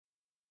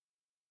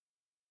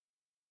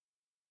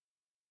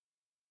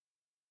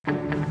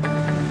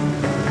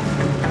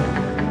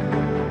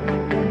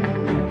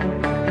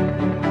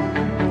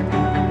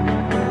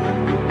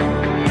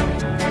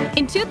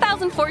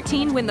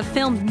2014, when the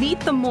film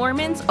Meet the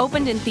Mormons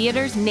opened in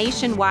theaters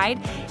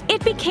nationwide,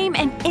 it became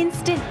an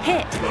instant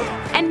hit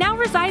and now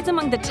resides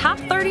among the top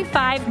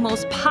 35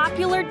 most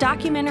popular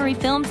documentary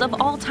films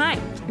of all time,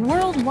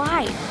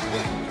 worldwide.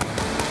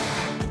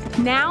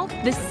 Now,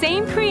 the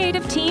same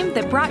creative team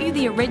that brought you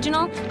the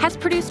original has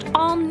produced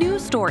all new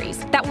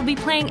stories that will be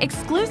playing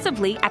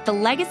exclusively at the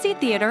Legacy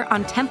Theater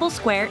on Temple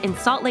Square in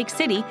Salt Lake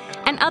City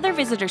and other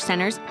visitor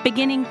centers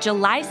beginning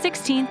July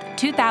 16,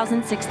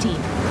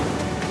 2016.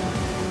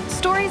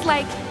 Stories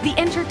like The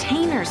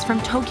Entertainers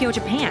from Tokyo,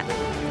 Japan,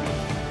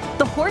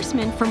 The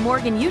Horseman from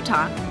Morgan,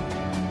 Utah,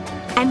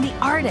 and The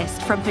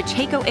Artist from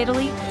Pacheco,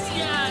 Italy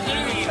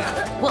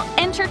will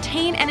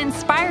entertain and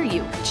inspire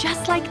you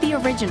just like the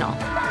original.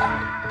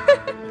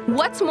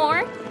 What's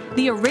more,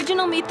 the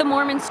original Meet the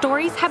Mormons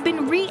stories have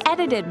been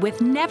re-edited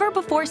with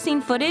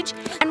never-before-seen footage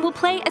and will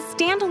play as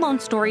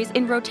standalone stories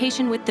in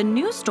rotation with the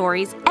new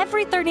stories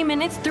every 30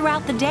 minutes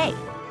throughout the day.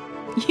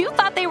 You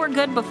thought they were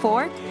good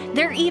before?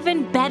 They're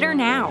even better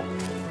now.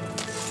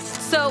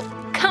 So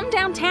come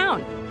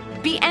downtown.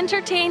 Be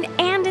entertained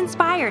and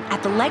inspired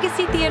at the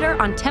Legacy Theater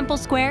on Temple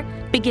Square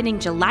beginning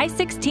July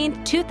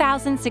 16,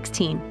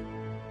 2016.